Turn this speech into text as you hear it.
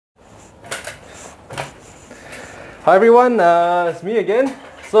Hi everyone, it's me again.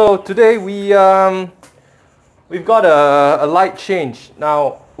 So today we've got a light change.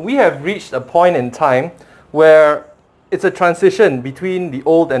 Now we have reached a point in time where it's a transition between the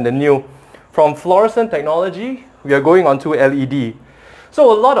old and the new. From fluorescent technology, we are going on to LED.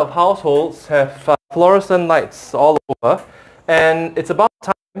 So a lot of households have fluorescent lights all over, and it's about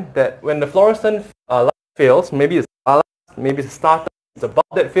time that when the fluorescent light fails, maybe it's ballast, maybe it's a starter, it's a bulb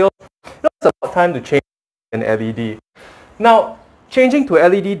that fails, it's about time to change an LED. Now, changing to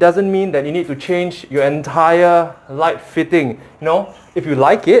LED doesn't mean that you need to change your entire light fitting. You know, if you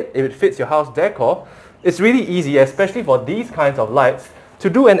like it, if it fits your house decor, it's really easy, especially for these kinds of lights, to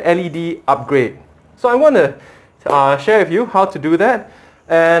do an LED upgrade. So I want to share with you how to do that.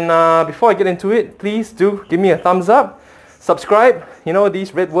 And before I get into it, please do give me a thumbs up, subscribe, you know,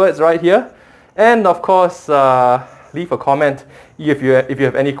 these red words right here, and of course, leave a comment if you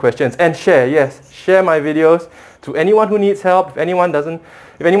have any questions, and share. Yes, share my videos to anyone who needs help. If anyone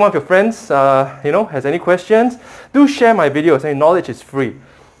of your friends has any questions, do share my videos. And knowledge is free.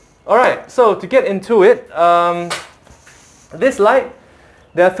 All right, so to get into it, this light,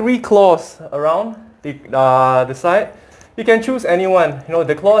 there are 3 claws around the side. You can choose anyone. You know,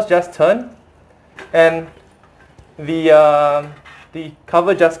 the claws just turn, and the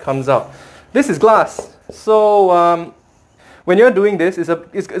cover just comes out. This is glass, so when you're doing this, it's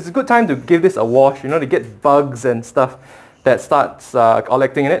a good time to give this a wash, you know, to get bugs and stuff that starts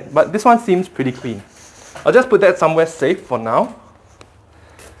collecting in it. But this one seems pretty clean. I'll just put that somewhere safe for now.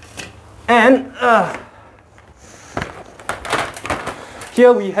 And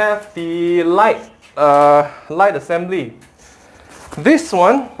here we have the light assembly. This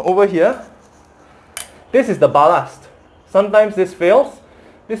one over here, this is the ballast. Sometimes this fails.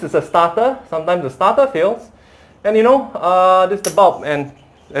 This is a starter. Sometimes the starter fails. And you know, this is the bulb, and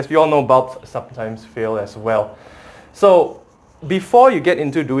as we all know, bulbs sometimes fail as well. So before you get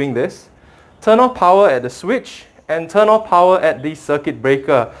into doing this, turn off power at the switch and turn off power at the circuit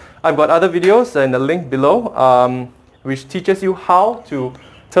breaker. I've got other videos in the link below which teaches you how to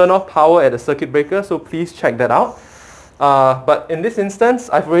turn off power at the circuit breaker, so please check that out. But in this instance,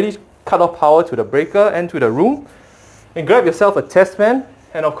 I've already cut off power to the breaker and to the room. And grab yourself a test pan,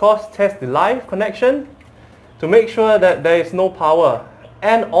 and of course test the live connection to make sure that there is no power,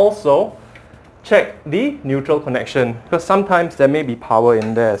 and also check the neutral connection, because sometimes there may be power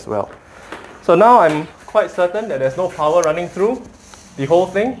in there as well. So now I'm quite certain that there's no power running through the whole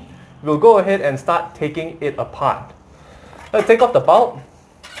thing. We'll go ahead and start taking it apart. Let's take off the bulb.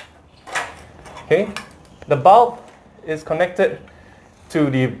 Okay, the bulb is connected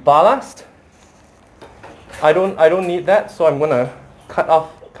to the ballast. I don't need that, so I'm gonna cut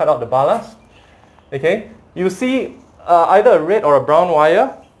out the ballast. Okay. You see either a red or a brown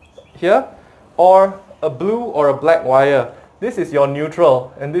wire here, or a blue or a black wire. This is your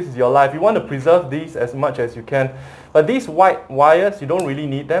neutral, and this is your live. You want to preserve these as much as you can. But these white wires, you don't really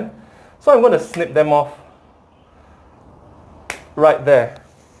need them. So I'm going to snip them off right there.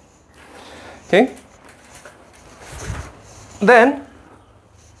 Okay. Then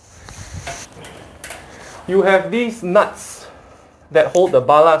you have these nuts that hold the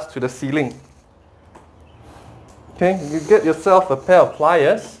ballast to the ceiling. Okay, you get yourself a pair of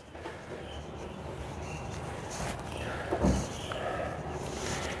pliers,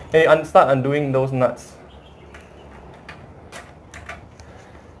 and you start undoing those nuts.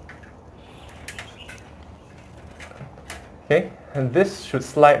 Okay, and this should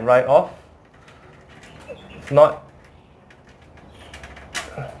slide right off. If not,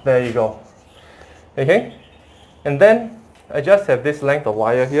 there you go. Okay, and then I just have this length of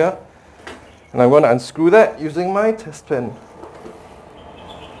wire here. And I'm going to unscrew that using my test pen.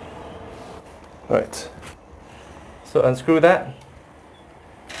 Right. So unscrew that.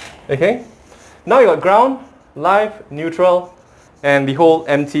 Okay. Now you got ground, live, neutral, and the whole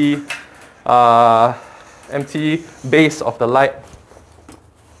empty base of the light.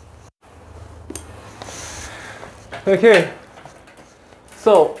 Okay.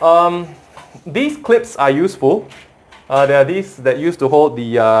 So these clips are useful. There are these that used to hold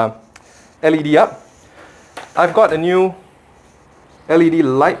the LED up. I've got a new LED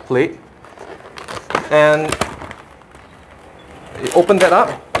light plate, and you open that up.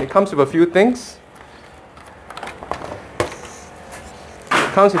 It comes with a few things.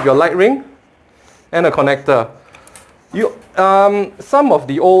 It comes with your light ring and a connector. Some of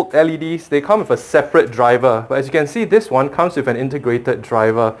the old LEDs, they come with a separate driver, but as you can see, this one comes with an integrated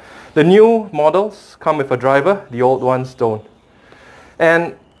driver. The new models come with a driver, the old ones don't.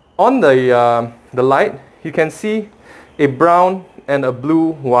 And on the light, you can see a brown and a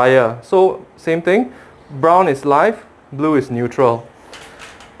blue wire. So same thing, brown is live, blue is neutral.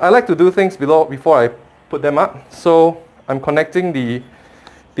 I like to do things before I put them up. So I'm connecting the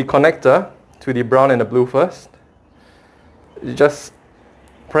connector to the brown and the blue first. You just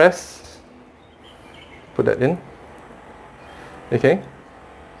press, put that in. Okay.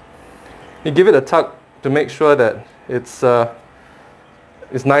 You give it a tug to make sure that it's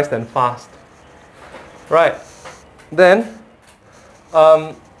nice and fast. Right. Then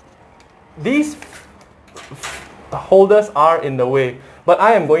these holders are in the way, but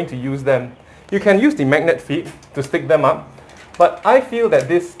I am going to use them. You can use the magnet feet to stick them up, but I feel that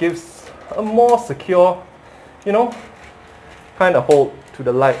this gives a more secure, you know, kind of hold to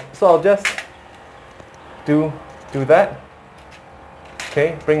the light. So I'll just do that.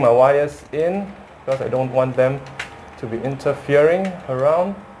 Okay, bring my wires in because I don't want them to be interfering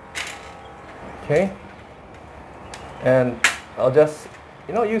around. Okay, and I'll just,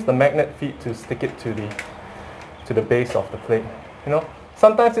 you know, use the magnet feet to stick it to the base of the plate. You know,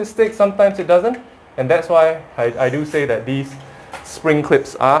 sometimes it sticks, sometimes it doesn't, and that's why I do say that these spring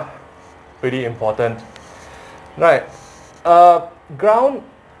clips are pretty important. Right, ground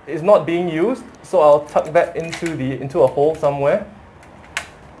is not being used, so I'll tuck that into a hole somewhere.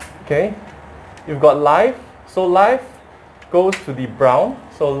 Okay, you've got live, so live goes to the brown,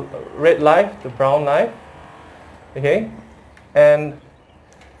 so red live to brown live. Okay, and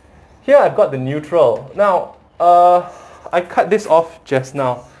here I've got the neutral. Now I cut this off just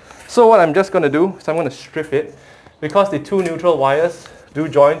now, so what I'm just going to do is I'm going to strip it, because the two neutral wires do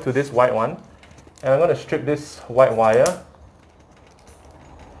join to this white one, and I'm going to strip this white wire.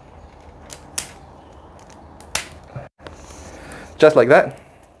 Just like that.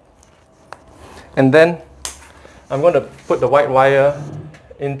 And then I'm going to put the white wire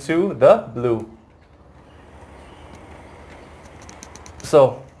into the blue.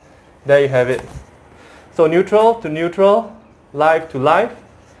 So there you have it. So neutral to neutral, live to live,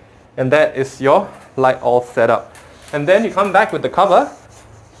 and that is your light all set up. And then you come back with the cover.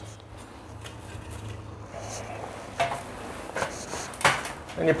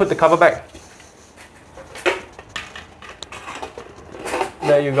 And you put the cover back.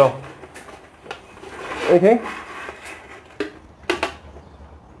 There you go. Okay.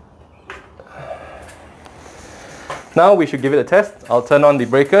 Now we should give it a test. I'll turn on the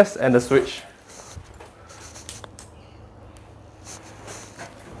breakers and the switch.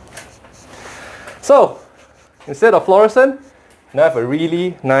 So, instead of fluorescent, now I have a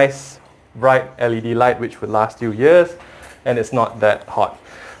really nice bright LED light which would last you years, and it's not that hot.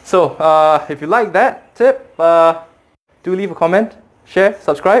 So, if you like that tip, do leave a comment, share,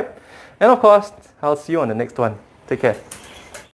 subscribe, and of course, I'll see you on the next one. Take care.